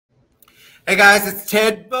Hey guys, it's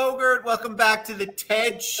Ted Bogert. Welcome back to the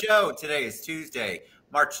TED Show. Today is Tuesday,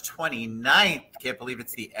 March 29th. Can't believe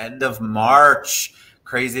it's the end of March.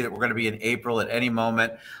 Crazy that we're going to be in April at any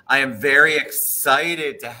moment. I am very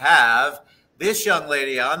excited to have this young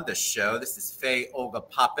lady on the show. This is Fay Olga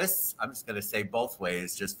Pappas. I'm just going to say both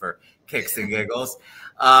ways just for kicks and giggles.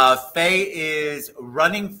 Fay is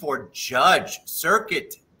running for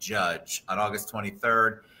circuit judge on August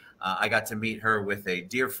 23rd. I got to meet her with a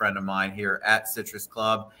dear friend of mine here at Citrus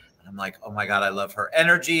Club. And I'm like, oh my God, I love her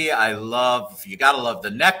energy. You got to love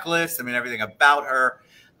the necklace. I mean, everything about her.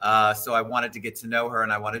 So I wanted to get to know her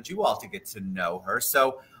and I wanted you all to get to know her.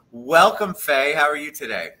 So welcome, Fay. How are you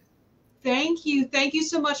today? Thank you. Thank you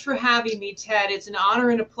so much for having me, Ted. It's an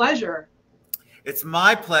honor and a pleasure. It's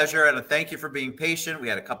my pleasure, and thank you for being patient. We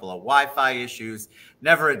had a couple of Wi-Fi issues.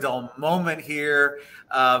 Never a dull moment here,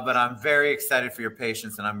 but I'm very excited for your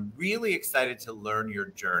patience, and I'm really excited to learn your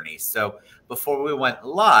journey. So before we went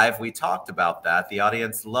live, we talked about that. The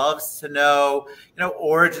audience loves to know,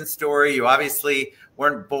 origin story. You obviously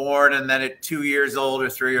weren't born, and then at 2 years old or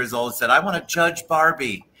 3 years old said, I want to judge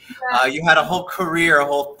Barbie. You had a whole career, a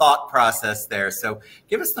whole thought process there. So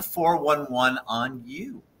give us the 411 on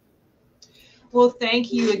you. Well,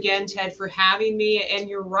 thank you again, Ted, for having me. And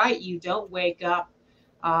you're right. You don't wake up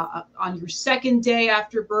on your second day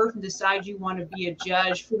after birth and decide you want to be a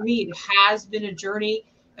judge. For me, it has been a journey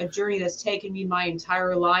that's taken me my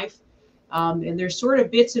entire life. And there's sort of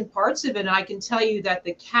bits and parts of it. And I can tell you that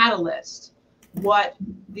the catalyst, what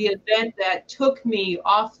the event that took me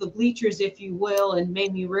off the bleachers, if you will, and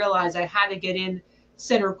made me realize I had to get in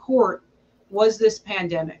center court was this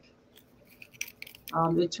pandemic.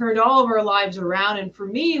 It turned all of our lives around. And for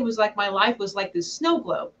me, it was like my life was like this snow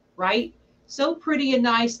globe, right? So pretty and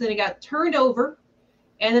nice. Then it got turned over.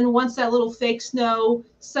 And then once that little fake snow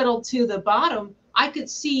settled to the bottom, I could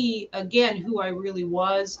see again who I really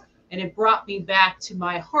was. And it brought me back to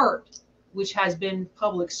my heart, which has been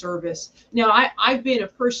public service. Now, I've been a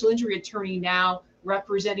personal injury attorney now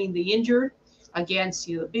representing the injured against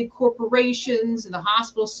the big corporations and the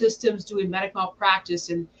hospital systems doing medical malpractice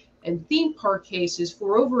and theme park cases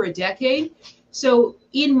for over a decade. So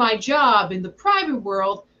in my job in the private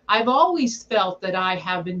world, I've always felt that I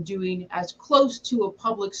have been doing as close to a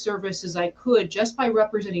public service as I could just by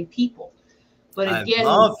representing people. But again, I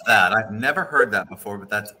love that. I've never heard that before, but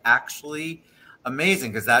that's actually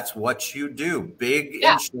amazing because that's what you do. Big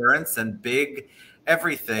insurance and big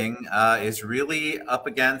everything is really up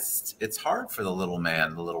against, it's hard for the little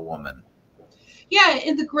man, the little woman. Yeah,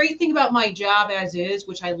 and the great thing about my job as is,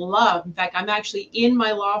 which I love, in fact, I'm actually in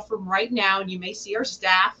my law firm right now, and you may see our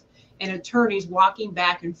staff and attorneys walking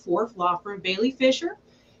back and forth, law firm Bailey Fisher,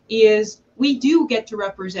 is we do get to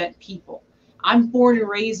represent people. I'm born and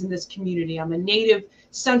raised in this community. I'm a native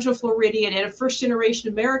Central Floridian and a first-generation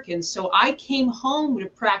American, so I came home to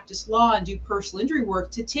practice law and do personal injury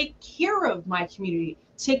work to take care of my community,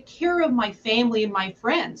 take care of my family and my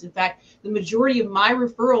friends. In fact, the majority of my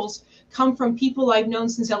referrals come from people I've known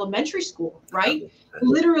since elementary school, right?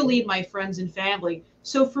 Literally my friends and family.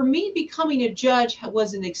 So for me, becoming a judge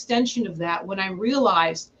was an extension of that when I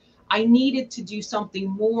realized I needed to do something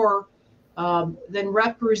more than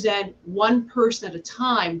represent one person at a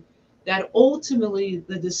time, that ultimately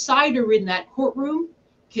the decider in that courtroom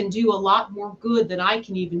can do a lot more good than I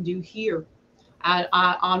can even do here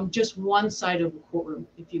on just one side of the courtroom,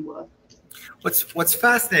 if you will. What's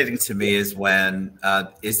fascinating to me is when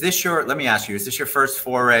let me ask you, is this your first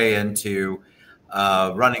foray into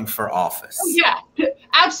running for office? Oh, yeah,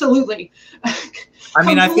 absolutely. I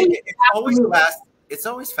mean, I think it's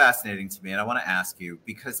always fascinating to me, and I want to ask you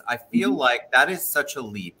because I feel like that is such a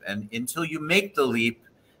leap, and until you make the leap,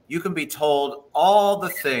 you can be told all the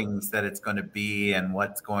things that it's going to be and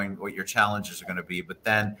what your challenges are going to be. But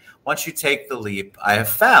then once you take the leap, I have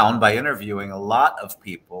found by interviewing a lot of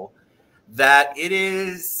people that it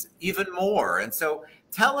is even more. And so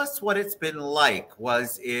tell us what it's been like.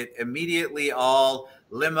 Was it immediately all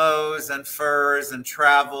limos and furs and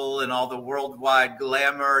travel and all the worldwide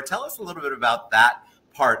glamour? Tell us a little bit about that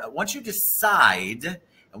part. Once you decide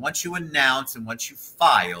and once you announce and once you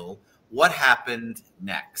file, what happened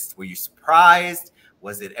next? Were you surprised?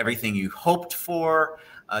 Was it everything you hoped for?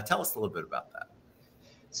 Tell us a little bit about that.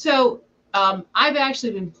 So I've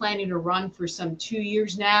actually been planning to run for some 2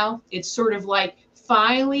 years now. It's sort of like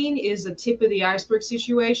filing is the tip of the iceberg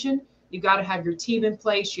situation. You got to have your team in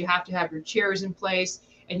place. You have to have your chairs in place.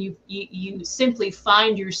 And you simply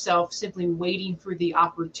find yourself simply waiting for the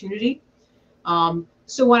opportunity.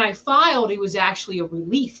 So when I filed, it was actually a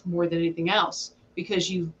relief more than anything else,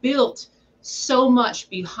 because you've built so much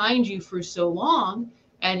behind you for so long.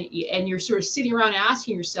 And you're sort of sitting around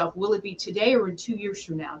asking yourself, will it be today or in 2 years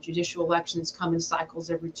from now? Judicial elections come in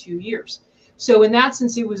cycles every 2 years. So in that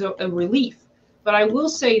sense, it was a relief. But I will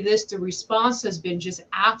say this, the response has been just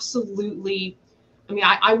absolutely, I mean,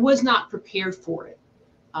 I was not prepared for it.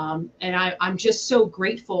 And I'm just so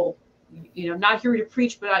grateful, you know, not here to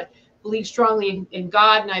preach, but I believe strongly in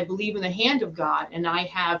God, and I believe in the hand of God. And I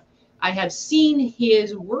have seen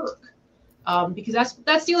his work. Because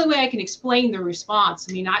that's the only way I can explain the response.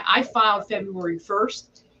 I mean, I filed February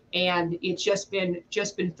 1st, and it's just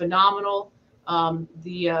been phenomenal.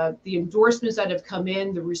 The endorsements that have come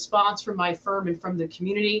in, the response from my firm and from the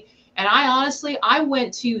community. And I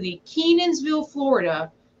went to the Kenansville,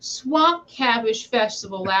 Florida Swamp Cabbage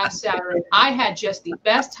Festival last Saturday. I had just the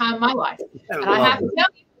best time of my life. And I have to tell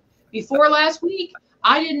you, before last week,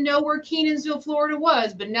 I didn't know where Kenansville, Florida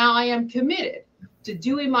was, but now I am committed to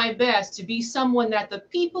doing my best to be someone that the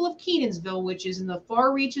people of Kenansville, which is in the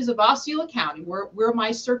far reaches of Osceola County, where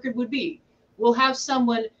my circuit would be, will have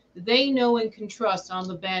someone they know and can trust on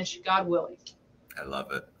the bench, God willing. I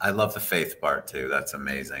love it. I love the faith part too. That's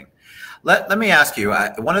amazing. Let me ask you,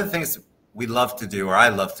 one of the things we love to do, or I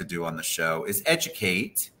love to do on the show, is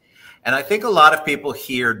educate. And I think a lot of people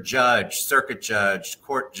hear judge, circuit judge,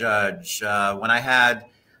 court judge. When I had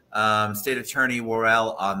State Attorney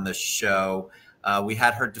Worrell on the show, we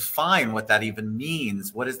had her define what that even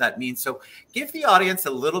means. What does that mean? So give the audience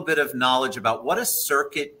a little bit of knowledge about what a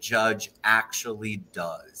circuit judge actually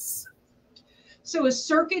does. So a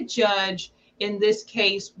circuit judge, in this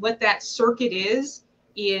case, what that circuit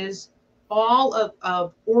is all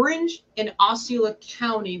of Orange and Osceola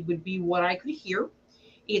County would be what I could hear.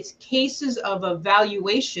 It's cases of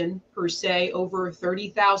evaluation, per se, over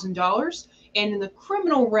 $30,000. And in the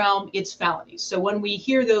criminal realm, it's felonies. So when we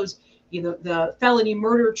hear those, you know, the felony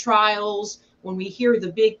murder trials, when we hear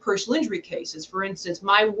the big personal injury cases, for instance,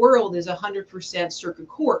 my world is 100% circuit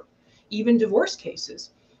court, even divorce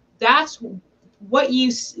cases. That's what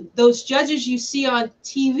those judges you see on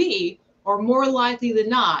TV are more likely than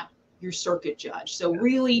not your circuit judge. So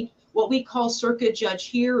really what we call circuit judge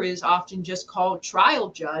here is often just called trial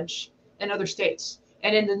judge in other states.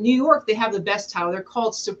 And in New York, they have the best title. They're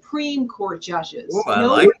called Supreme Court judges. Ooh, I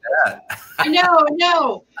like that. I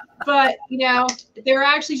know. But, you know, they're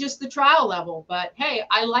actually just the trial level. But, hey,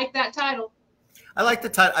 I like that title. I like the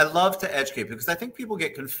title. I love to educate because I think people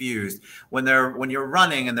get confused when you're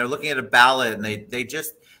running and they're looking at a ballot and they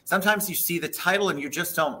just, sometimes you see the title and you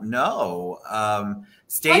just don't know.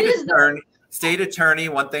 State attorney,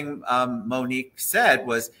 one thing Monique said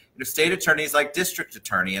was, you know, state attorney is like district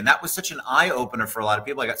attorney. And that was such an eye opener for a lot of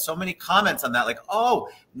people. I got so many comments on that, like, oh,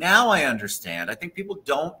 now I understand. I think people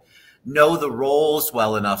don't know the roles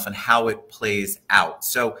well enough and how it plays out.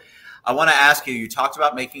 So I want to ask you, you talked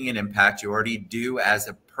about making an impact. You already do as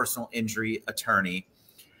a personal injury attorney.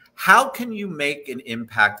 How can you make an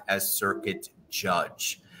impact as circuit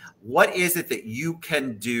judge? What is it that you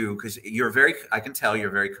can do? Because I can tell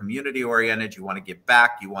you're very community oriented. You want to give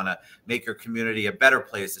back. You want to make your community a better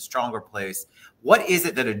place, a stronger place. What is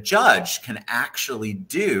it that a judge can actually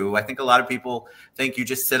do? I think a lot of people think you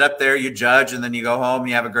just sit up there, you judge, and then you go home and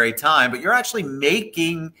you have a great time. But you're actually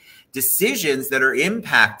making decisions that are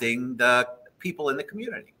impacting the people in the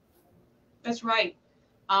community. That's right.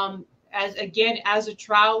 As a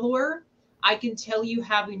trial lawyer, I can tell you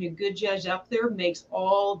having a good judge up there makes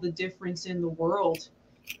all the difference in the world.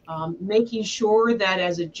 Making sure that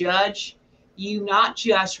as a judge, you not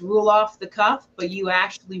just rule off the cuff, but you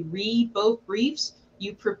actually read both briefs,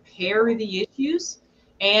 you prepare the issues,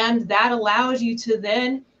 and that allows you to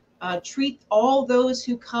then treat all those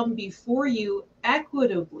who come before you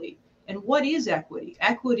equitably. And what is equity?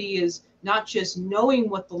 Equity is not just knowing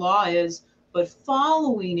what the law is, but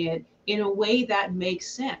following it in a way that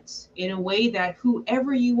makes sense, in a way that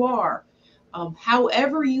whoever you are,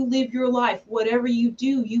 however you live your life, whatever you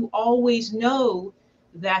do, you always know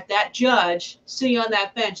that that judge sitting on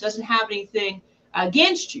that bench doesn't have anything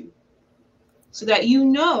against you, so that you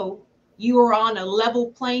know you are on a level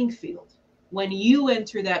playing field when you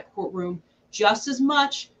enter that courtroom, just as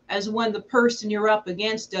much as when the person you're up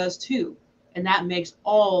against does too. And that makes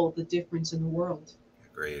all the difference in the world.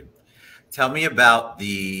 Agreed. Tell me about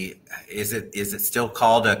is it still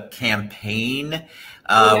called a campaign? We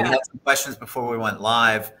had some questions before we went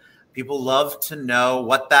live. People love to know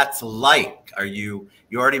what that's like. You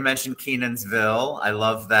already mentioned Kenansville. I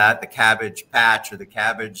love that. The Cabbage Patch or the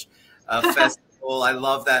Cabbage Festival. I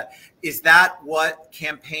love that. Is that what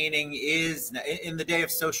campaigning is in the day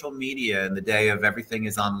of social media, in the day of everything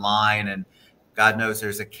is online and God knows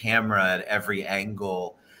there's a camera at every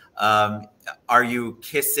angle? Are you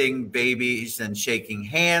kissing babies and shaking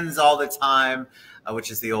hands all the time,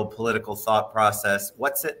 which is the old political thought process?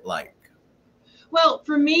 What's it like? Well,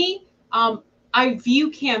 for me, I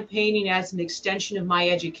view campaigning as an extension of my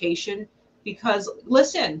education because,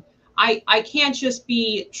 listen, I can't just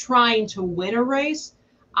be trying to win a race.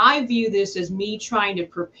 I view this as me trying to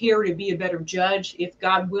prepare to be a better judge if,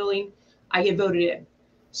 God willing, I get voted in.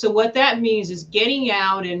 So what that means is getting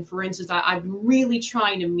out, and for instance, I'm really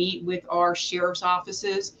trying to meet with our sheriff's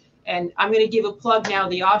offices, and I'm going to give a plug now.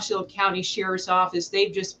 The Osceola County Sheriff's Office,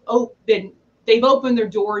 they've opened their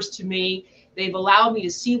doors to me. They've allowed me to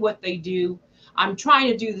see what they do. I'm trying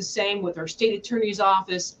to do the same with our state attorney's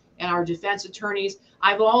office and our defense attorneys.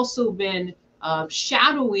 I've also been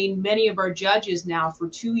shadowing many of our judges now for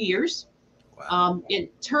 2 years. Wow. In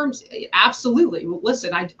terms, absolutely. Well,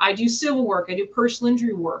 listen, I do civil work. I do personal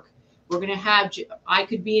injury work. We're going to have, I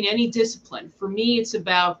could be in any discipline. For me, it's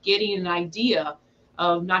about getting an idea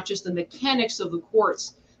of not just the mechanics of the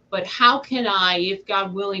courts, but how can I, if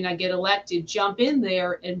God willing, I get elected, jump in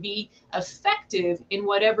there and be effective in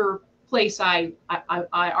whatever place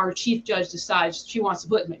our chief judge decides she wants to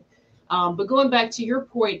put me. But going back to your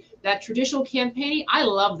point, that traditional campaigning, I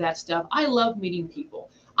love that stuff. I love meeting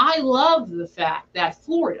people. I love the fact that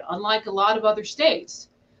Florida, unlike a lot of other states,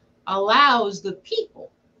 allows the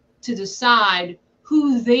people to decide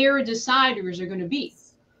who their deciders are going to be.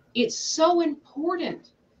 It's so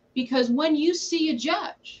important because when you see a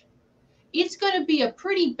judge, it's going to be a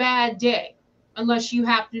pretty bad day unless you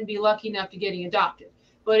happen to be lucky enough to getting adopted.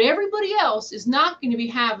 But everybody else is not going to be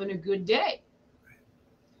having a good day.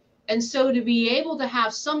 And so to be able to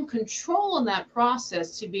have some control in that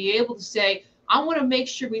process, to be able to say, I want to make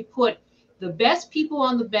sure we put the best people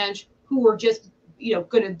on the bench who are just,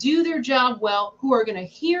 going to do their job well, who are going to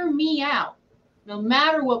hear me out, no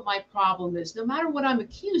matter what my problem is, no matter what I'm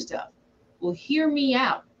accused of, will hear me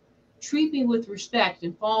out, treat me with respect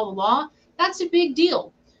and follow the law. That's a big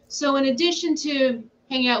deal. So in addition to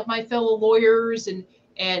hanging out with my fellow lawyers and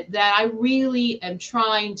that I really am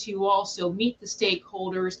trying to also meet the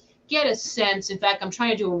stakeholders, get a sense. In fact, I'm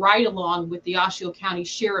trying to do a ride along with the Osceola County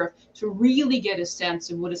Sheriff to really get a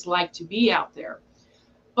sense of what it's like to be out there.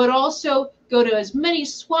 But also go to as many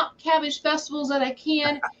swamp cabbage festivals that I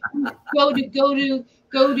can. go to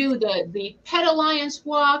the Pet Alliance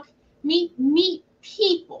Walk. Meet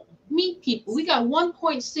people. Meet people. We got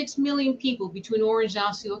 1.6 million people between Orange and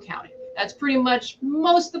Osceola County. That's pretty much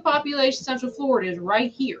most of the population of Central Florida is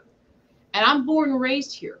right here. And I'm born and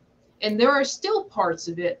raised here. And there are still parts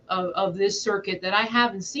of it, of this circuit that I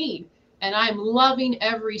haven't seen. And I'm loving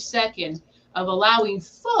every second of allowing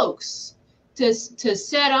folks to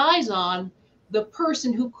set eyes on the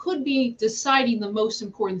person who could be deciding the most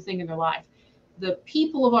important thing in their life. The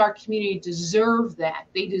people of our community deserve that.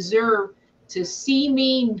 They deserve to see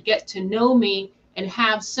me, get to know me, and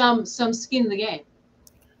have some skin in the game.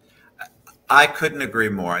 I couldn't agree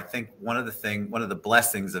more. I think one of the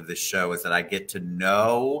blessings of this show is that I get to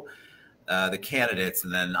know the candidates,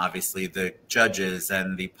 and then obviously the judges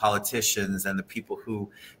and the politicians and the people who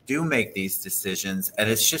do make these decisions. And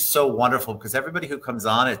it's just so wonderful because everybody who comes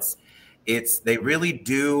on, they really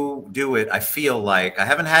do it. I feel like I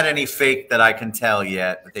haven't had any fake that I can tell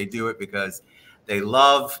yet, but they do it because they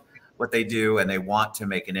love what they do and they want to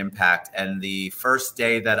make an impact. And the first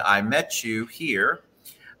day that I met you here,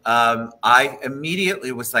 I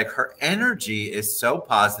immediately was like, her energy is so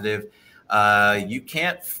positive. You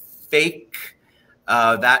can't fake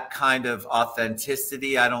that kind of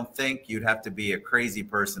authenticity. I don't think you'd have to be a crazy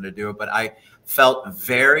person to do it, but I felt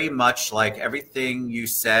very much like everything you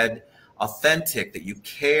said, authentic, that you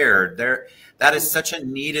cared. That is such a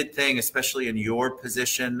needed thing, especially in your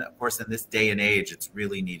position. Of course, in this day and age, it's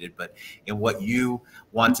really needed, but in what you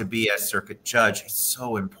want to be as circuit judge, it's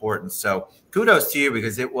so important. So kudos to you,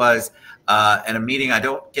 because it was in a meeting. I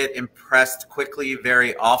don't get impressed quickly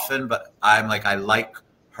very often, but I'm like, I like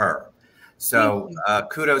her. So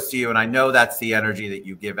kudos to you. And I know that's the energy that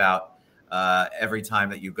you give out every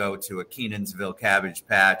time that you go to a Kenansville cabbage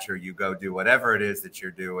patch or you go do whatever it is that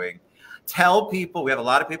you're doing. Tell people, we have a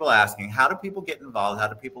lot of people asking, how do people get involved? How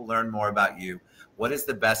do people learn more about you? What is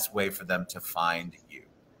the best way for them to find you?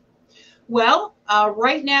 Well,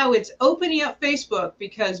 right now it's opening up Facebook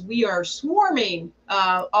because we are swarming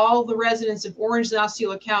all the residents of Orange and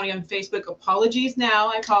Osceola County on Facebook. Apologies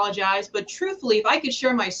now, I apologize. But truthfully, if I could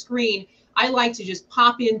share my screen, I like to just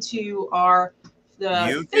pop into you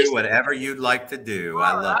Facebook. Do whatever you'd like to do.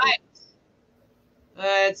 I love it.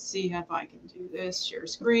 Let's see if I can do this. Share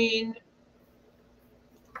screen.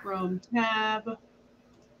 Chrome tab.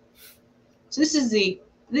 So this is the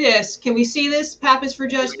this. Can we see this Pappas for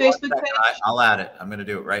Judge Facebook page? I'll add it. I'm going to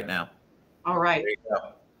do it right now. All right. There you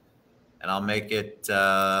go. And I'll make it,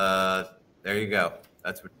 there you go.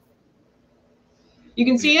 That's what. You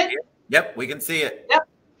can see it? Yep, we can see it. Yep.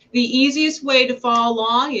 The easiest way to follow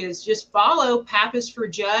along is just follow Pappas for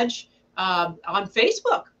Judge on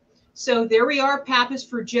Facebook. So there we are, Pappas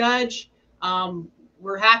for Judge.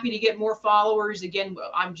 We're happy to get more followers. Again,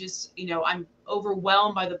 I'm just, I'm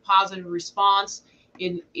overwhelmed by the positive response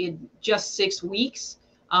in just 6 weeks.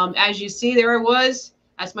 As you see, there I was.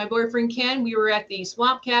 That's my boyfriend, Ken. We were at the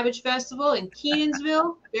Swamp Cabbage Festival in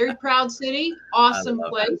Kenansville. Very proud city. Awesome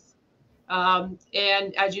place.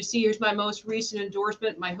 And as you see, here's my most recent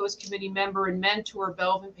endorsement, my host committee member and mentor,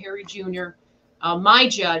 Belvin Perry Jr., my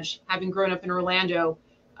judge, having grown up in Orlando.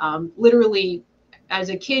 Literally, as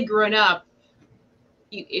a kid growing up,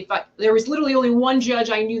 there was literally only one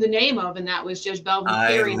judge I knew the name of, and that was Judge Belvin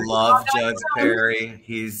Perry. I love Judge Perry.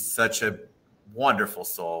 He's such a wonderful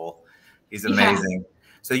soul. He's amazing. Yeah.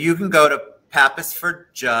 So you can go to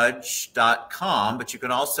pappasforjudge.com, but you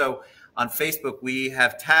can also, on Facebook, we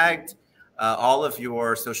have tagged all of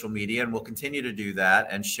your social media, and we'll continue to do that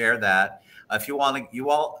and share that. If you want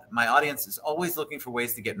to, my audience is always looking for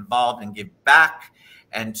ways to get involved and give back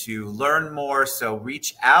and to learn more. So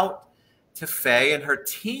reach out to Fay and her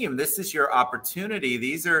team. This is your opportunity.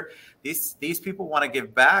 These people want to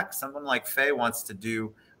give back. Someone like Fay wants to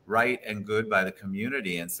do right and good by the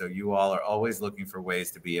community. And so you all are always looking for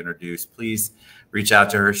ways to be introduced. Please reach out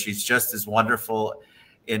to her. She's just as wonderful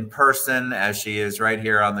in person as she is right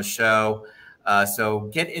here on the show. So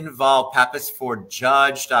get involved,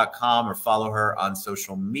 pappasforjudge.com, or follow her on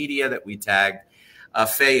social media that we tagged.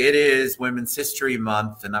 Fay, it is Women's History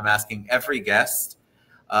Month, and I'm asking every guest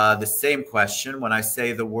the same question. When I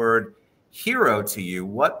say the word hero to you,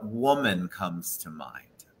 what woman comes to mind?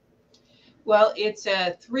 Well, it's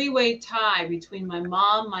a three-way tie between my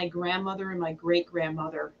mom, my grandmother, and my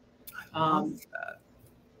great-grandmother. I love that.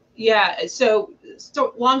 Yeah, so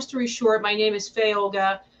long story short, my name is Fay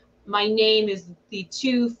Olga. My name is the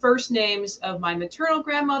two first names of my maternal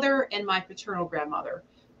grandmother and my paternal grandmother.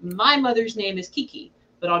 My mother's name is Kiki,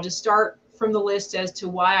 but I'll just start from the list as to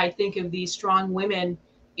why I think of these strong women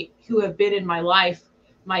who have been in my life.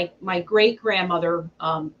 My great-grandmother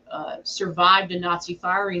survived a Nazi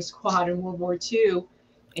firing squad in World War II,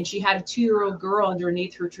 and she had a 2-year-old girl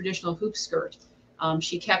underneath her traditional hoop skirt.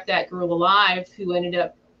 She kept that girl alive, who ended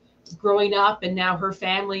up growing up, and now her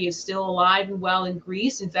family is still alive and well in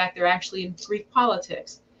Greece. In fact, they're actually in Greek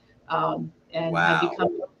politics, and have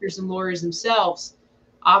become doctors and lawyers themselves.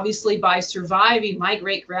 Obviously, by surviving, my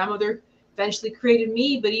great-grandmother eventually created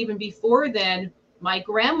me, but even before then, my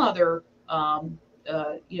grandmother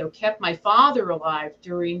kept my father alive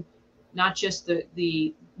during not just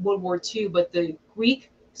the World War II, but the Greek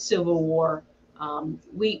Civil War.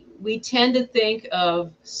 We tend to think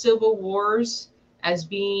of civil wars as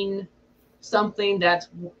being something that's,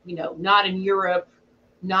 not in Europe,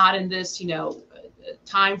 not in this,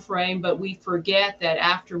 time frame, but we forget that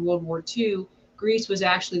after World War II, Greece was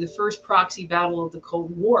actually the first proxy battle of the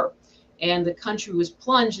Cold War, and the country was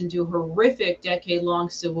plunged into a horrific decade-long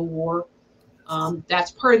civil war.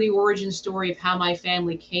 That's part of the origin story of how my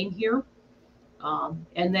family came here.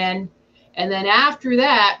 And then after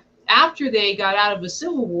that, after they got out of the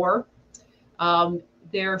Civil War,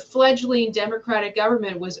 their fledgling democratic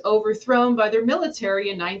government was overthrown by their military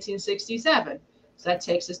in 1967. So that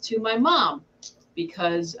takes us to my mom,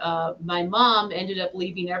 because my mom ended up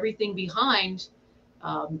leaving everything behind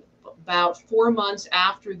about 4 months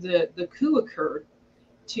after the coup occurred,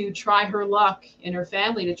 to try her luck, and her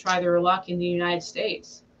family to try their luck in the United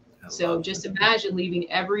States. So just imagine leaving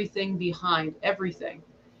everything behind, everything.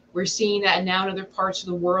 We're seeing that now in other parts of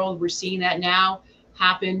the world. We're seeing that now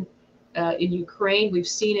happen in Ukraine. We've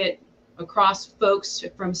seen it across folks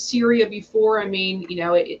from Syria before. I mean,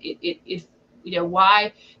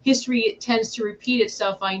 why history tends to repeat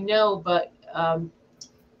itself, I know, but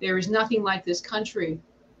there is nothing like this country.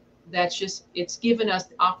 It's given us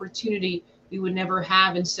the opportunity we would never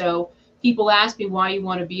have. And so people ask me why you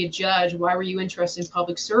want to be a judge. Why were you interested in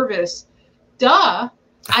public service? Duh.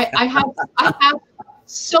 I have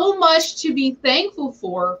so much to be thankful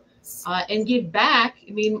for and give back.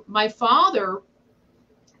 I mean, my father,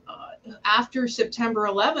 after September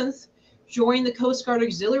 11th, joined the Coast Guard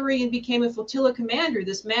Auxiliary and became a flotilla commander.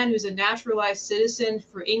 This man who's a naturalized citizen,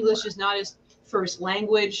 for English is not his first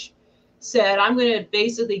language, said, I'm going to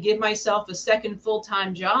basically give myself a second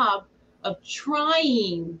full-time job of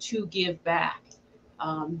trying to give back.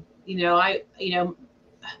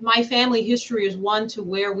 My family history is one to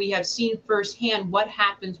where we have seen firsthand what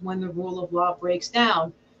happens when the rule of law breaks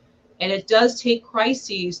down. And it does take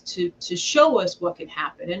crises to show us what can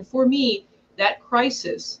happen. And for me, that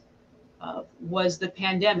crisis was the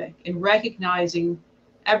pandemic, and recognizing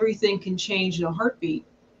everything can change in a heartbeat.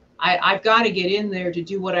 I've got to get in there to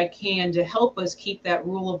do what I can to help us keep that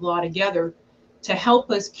rule of law together, to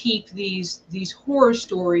help us keep these horror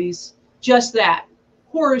stories, just that,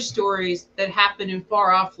 horror stories that happen in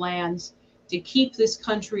far off lands, to keep this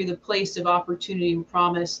country the place of opportunity and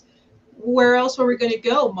promise. Where else are we going to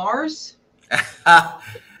go? Mars?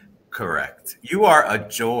 Correct. You are a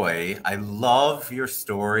joy. I love your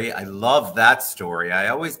story. I love that story. I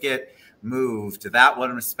always get moved. That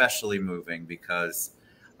one especially moving because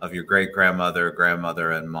of your great grandmother,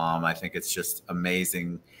 grandmother, and mom. I think it's just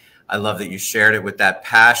amazing. I love that you shared it with that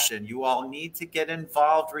passion. You all need to get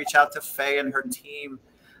involved. Reach out to Fay and her team.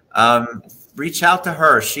 Reach out to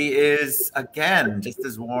her. She is, again, just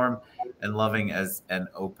as warm and loving as and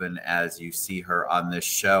open as you see her on this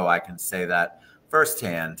show. I can say that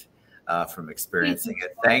firsthand from experiencing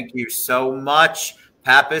it. Thank you so much.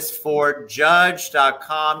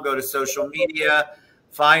 Pappas4Judge.com. Go to social media.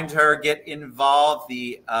 Find her. Get involved.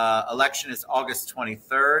 The election is August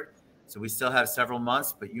 23rd. So we still have several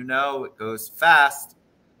months, but you know it goes fast.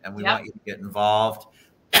 And we want you to get involved,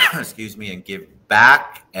 excuse me, and give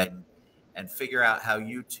back and figure out how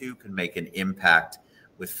you too can make an impact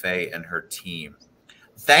with Fay and her team.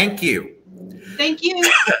 Thank you. Thank you.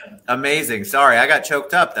 Amazing. Sorry, I got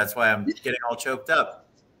choked up. That's why I'm getting all choked up.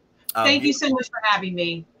 Thank you so much for having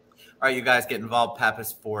me. All right, you guys get involved.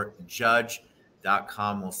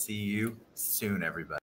 Pappas4Judge.com. We'll see you soon, everybody.